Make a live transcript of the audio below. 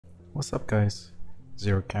What's up, guys?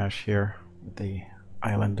 Zerocache here with the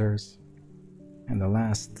Islanders. In the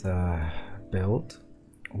last build,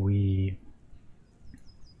 we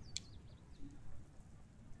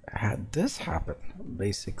had this happen.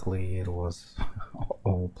 Basically, it was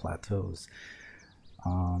all plateaus.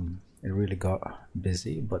 It really got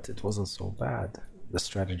busy, but it wasn't so bad. The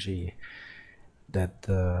strategy that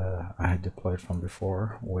I had deployed from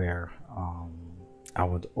before, where I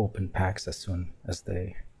would open packs as soon as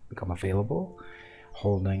they become available,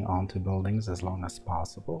 holding on to buildings as long as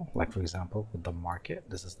possible. Like, for example, with the market,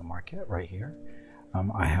 this is the market right here.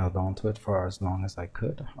 I held on to it for as long as I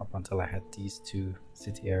could, up until I had these two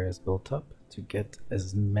city areas built up to get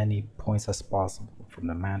as many points as possible from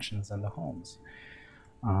the mansions and the homes.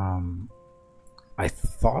 I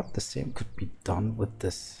thought the same could be done with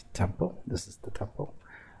this temple. This is the temple.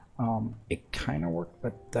 It kind of worked,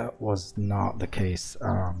 but that was not the case.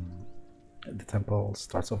 The temple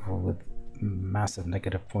starts off with massive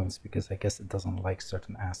negative points because I guess it doesn't like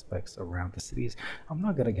certain aspects around the cities. I'm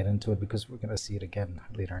not gonna get into it because we're gonna see it again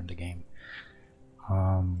later in the game.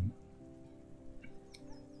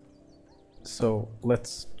 So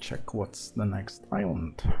let's check what's the next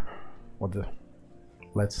island.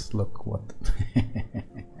 Let's look what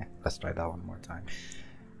let's try that one more time.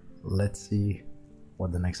 Let's see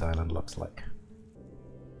what the next island looks like.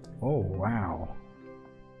 Oh wow.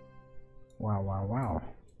 Wow.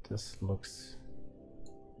 This looks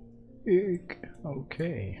big.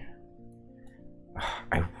 Okay.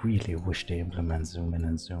 I really wish they implement zoom in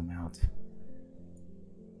and zoom out.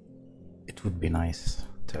 It would be nice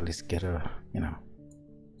to at least get a,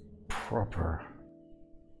 proper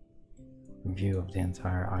view of the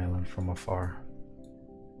entire island from afar.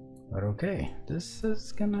 But okay, this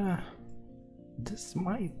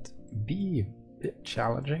might be a bit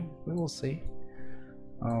challenging. We will see.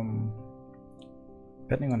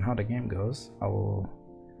 Depending on how the game goes, I will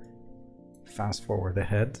fast forward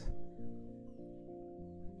ahead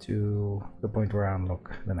to the point where I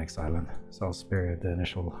unlock the next island. So I'll spare you the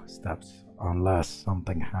initial steps unless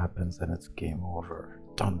something happens and it's game over.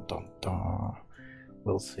 Dun dun dun.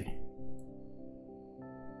 We'll see.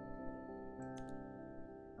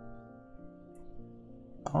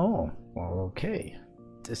 Oh, well, okay.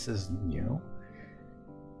 This is new.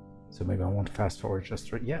 So maybe I won't fast forward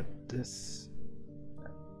just yet.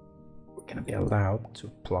 We're gonna be allowed to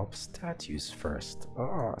plop statues first.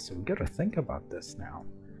 So we gotta think about this now.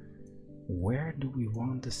 Where do we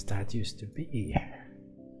want the statues to be?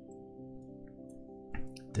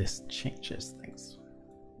 This changes things.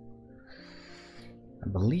 I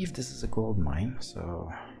believe this is a gold mine, so...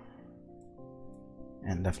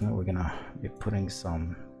 And definitely we're gonna be putting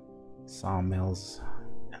some sawmills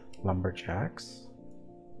and lumberjacks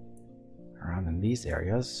around in these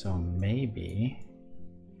areas. So maybe,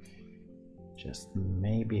 just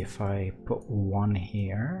maybe, if I put one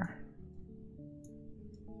here,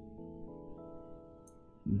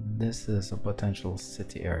 this is a potential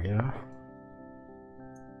city area.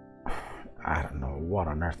 I don't know what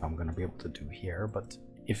on earth I'm gonna be able to do here, but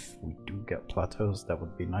if we do get plateaus, that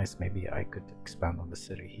would be nice. Maybe I could expand on the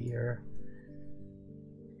city here.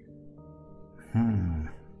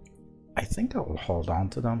 I think I will hold on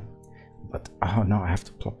to them, but oh no, I have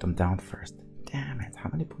to plop them down first. Damn it, how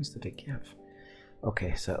many points did they give?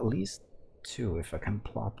 Okay, so at least 2. If I can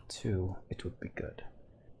plop 2, it would be good.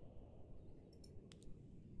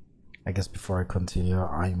 I guess before I continue,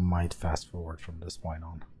 I might fast forward from this point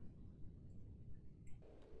on.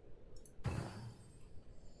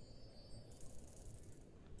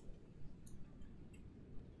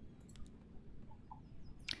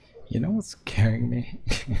 You know what's scaring me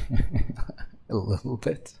a little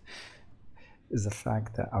bit is the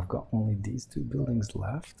fact that I've got only these 2 buildings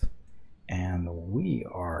left, and we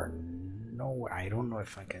are I don't know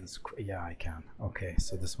if I can. Yeah, I can. Okay,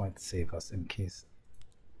 so this might save us in case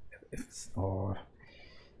if it's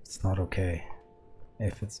it's not okay.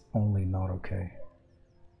 If it's only not okay.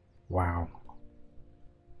 Wow.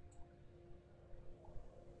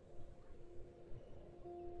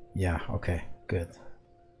 Yeah. Okay. Good.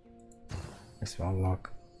 Let's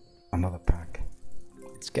unlock another pack.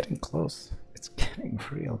 It's getting close. It's getting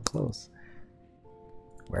real close.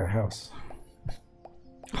 Warehouse.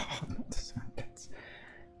 Oh, not the sandpits.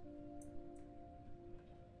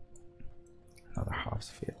 Another house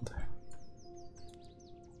field.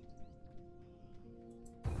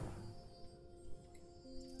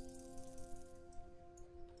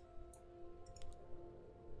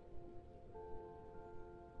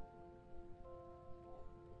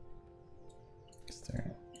 Is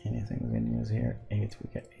there anything we can use here? 8. We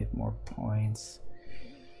get 8 more points.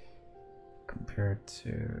 compared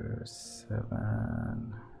to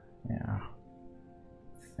 7. Yeah,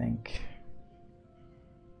 I think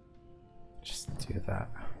just do that.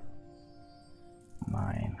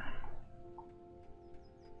 9.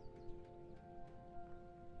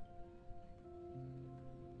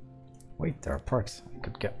 Wait, there are parts. I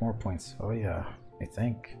could get more points. Oh yeah, I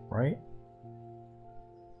think, right?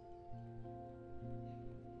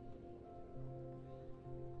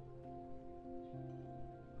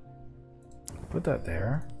 Put that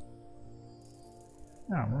there.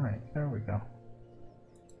 Oh, right, there we go.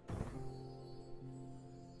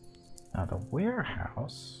 Now the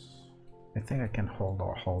warehouse, I think I can hold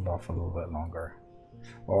off a little bit longer.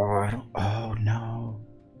 Oh, I don't. Oh no.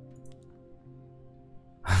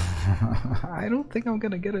 I don't think I'm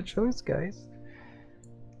gonna get a choice, guys.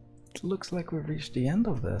 It looks like we've reached the end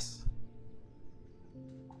of this.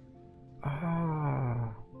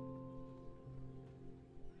 Ah.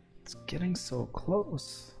 It's getting so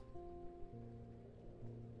close.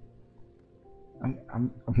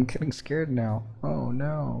 I'm getting scared now. Oh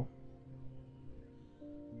no.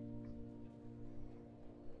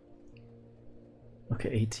 Okay,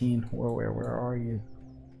 18. Where are you?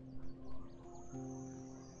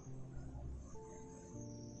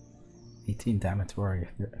 18, damn it, where are you?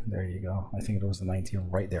 There you go. I think it was a 19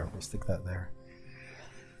 right there. We'll stick that there.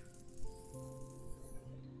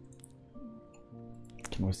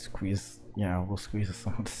 Can we squeeze? Yeah, we'll squeeze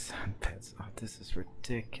some of the sand pits. Oh, this is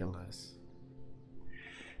ridiculous.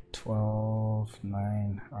 12,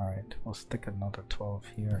 9. Alright, we'll stick another 12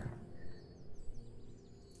 here.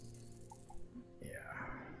 Yeah.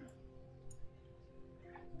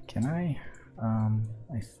 Can I?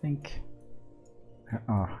 I think.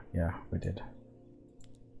 Oh, yeah, we did.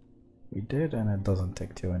 We did, and it doesn't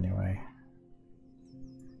take 2 anyway.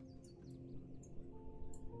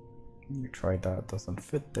 We tried that, it doesn't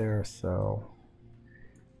fit there, so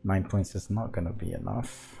 9 points is not gonna be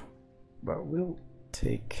enough. But we'll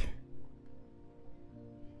take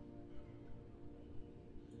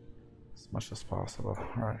as much as possible.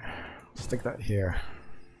 Alright, stick that here.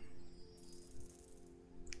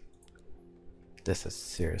 This is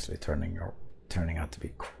seriously turning out to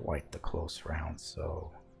be quite the close round,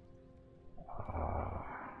 so I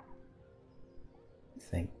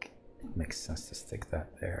think it makes sense to stick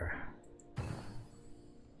that there.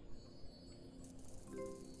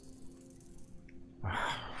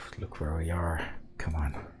 Look where we are. Come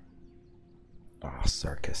on. Oh,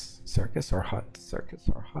 circus. Circus or hut? Circus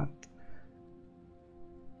or hut?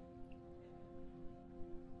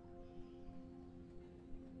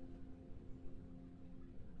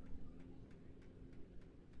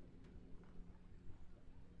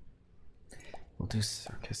 We'll do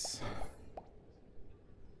circus. Oh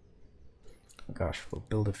gosh, we'll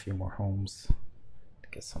build a few more homes to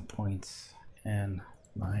get some points. And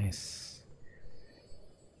nice.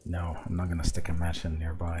 No, I'm not gonna stick a mansion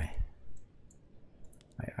nearby.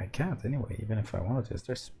 I can't anyway, even if I wanted to. Is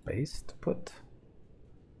there space to put?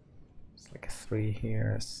 It's like a 3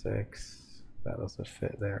 here, 6. That doesn't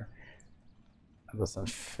fit there. That doesn't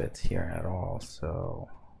fit here at all, so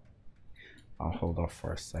I'll hold off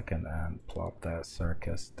for a second and plop that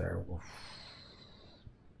circus there. Oof.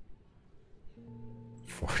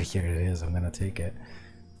 40, here it is, I'm gonna take it.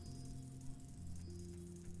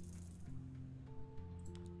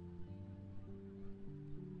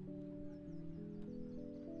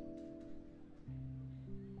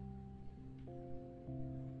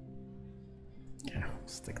 Yeah,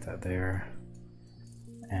 stick that there.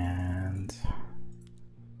 And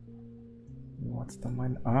what's the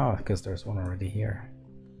mine? Oh, because there's one already here.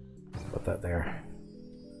 Let's put that there.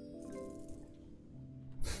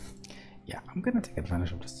 Yeah, I'm gonna take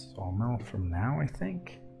advantage of the sawmill from now, I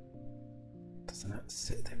think. Doesn't it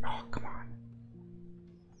sit there? Oh, come on.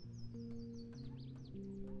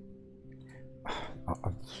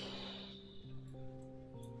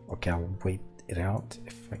 Okay, I'll wait it out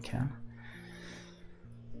if I can.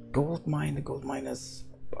 Gold mine, the gold mine is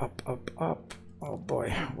up, up, up. Oh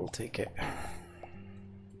boy, we'll take it.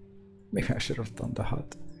 Maybe I should have done the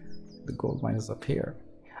hut. The gold mine is up here.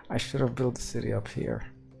 I should have built the city up here.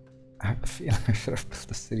 I have a feeling I should have built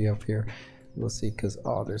the city up here. We'll see, because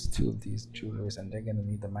oh, there's 2 of these jewelers and they're gonna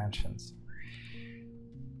need the mansions.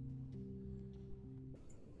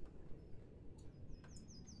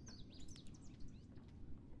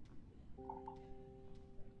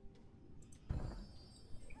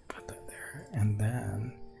 Put that there, and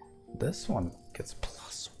then this one gets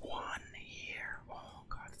 +1 here. Oh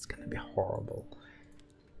god, it's gonna be horrible.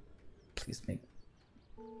 Please make.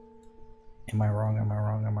 Am I wrong? Am I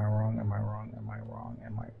wrong? Am I wrong? Am I wrong? Am I wrong?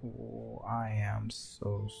 Am I? Oh, I am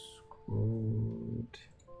so rude.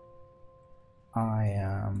 I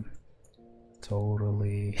am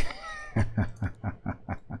totally.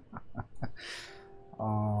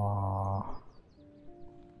 Oh,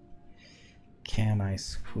 can I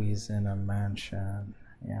squeeze in a mansion?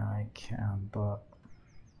 Yeah, I can, but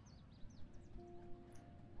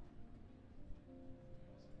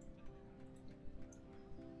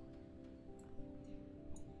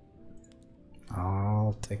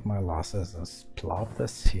I'll take my losses and plot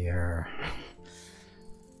this here.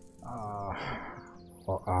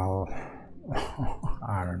 Well,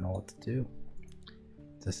 I don't know what to do.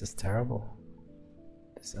 This is terrible.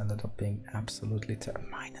 This ended up being absolutely terrible.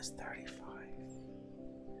 Minus 35.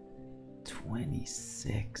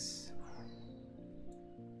 26.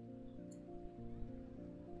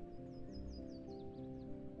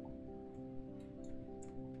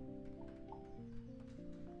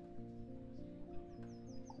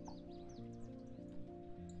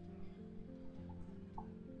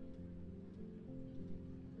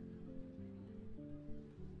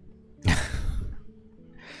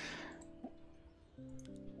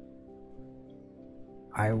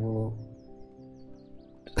 I will.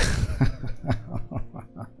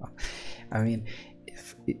 I mean,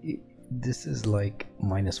 if this is like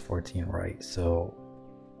minus 14, right? So,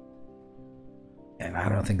 and I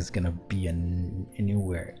don't think it's gonna be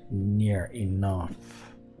anywhere near enough.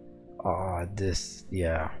 This,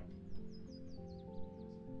 yeah.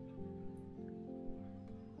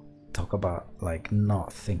 Talk about like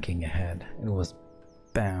not thinking ahead. It was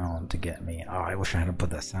bound to get me. Oh, I wish I hadn't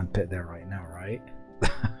put that sand pit there right now, right?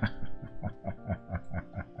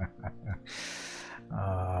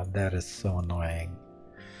 That is so annoying.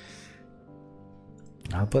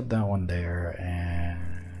 I'll put that one there and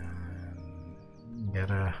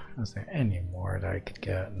get a. Is there any more that I could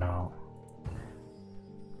get? No.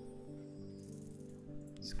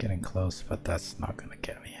 It's getting close, but that's not gonna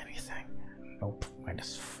get me anything. Nope.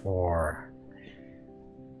 Minus 4.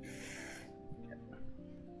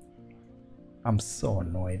 I'm so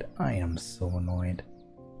annoyed. I am so annoyed.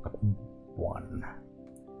 1.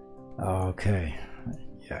 Okay.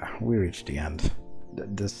 Yeah, we reached the end.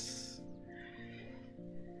 This.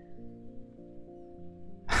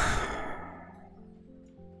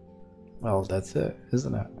 Well, that's it,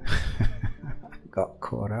 isn't it? Got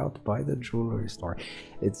caught out by the jewelry store.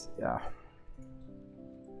 It's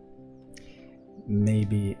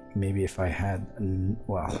maybe if I had,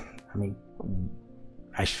 well, I mean,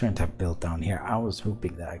 I shouldn't have built down here. I was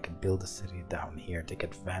hoping that I could build a city down here, take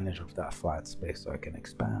advantage of that flat space so I can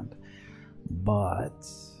expand. But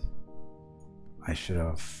I should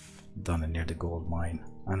have done it near the gold mine.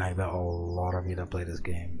 And I bet a lot of you that play this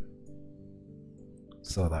game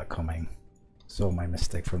saw that coming. So my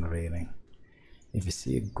mistake from the beginning. If you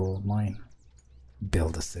see a gold mine,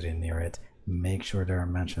 build a city near it. Make sure there are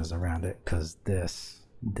mansions around it, because this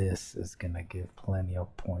is gonna give plenty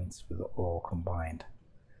of points with all combined.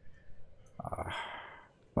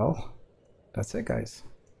 Well, that's it, guys.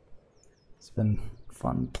 It's been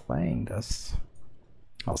fun playing this.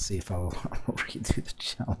 I'll see if I'll redo the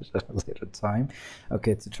challenge at a later time.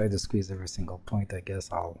 Okay, to try to squeeze every single point, I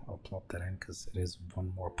guess I'll plop that in because it is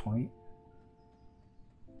one more point.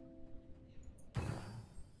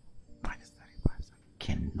 Minus 35, so I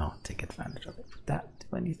cannot take advantage of it. Would that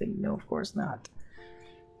do anything? No, of course not.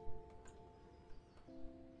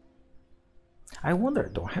 I wonder,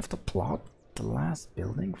 do I have to plot the last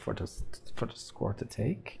building for the score to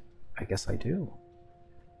take? I guess I do.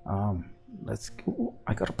 Let's go.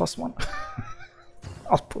 I got a +1.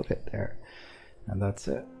 I'll put it there, and that's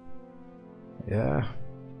it. Yeah,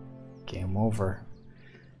 game over.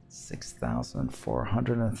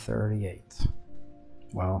 6,438.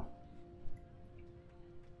 Well,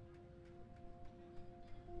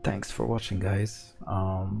 thanks for watching, guys.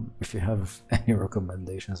 If you have any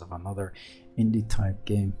recommendations of another indie type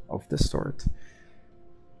game of this sort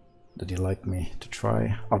that you'd like me to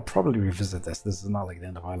try, I'll probably revisit this. This is not like the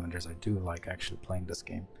end of Islanders. I do like actually playing this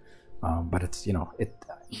game, but it's, you know,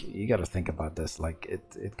 you got to think about this. Like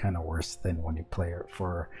it kind of wears thin when you play it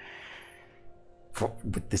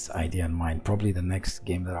with this idea in mind. Probably the next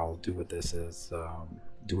game that I'll do with this is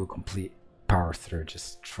do a complete power through.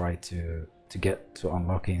 Just try to get to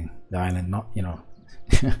unlocking the island. Not, you know,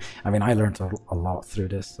 I mean, I learned a lot through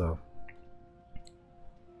this, so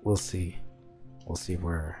we'll see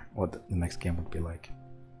what the next game would be like.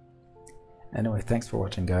 Anyway, thanks for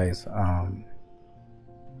watching, guys.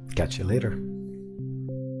 Catch you later.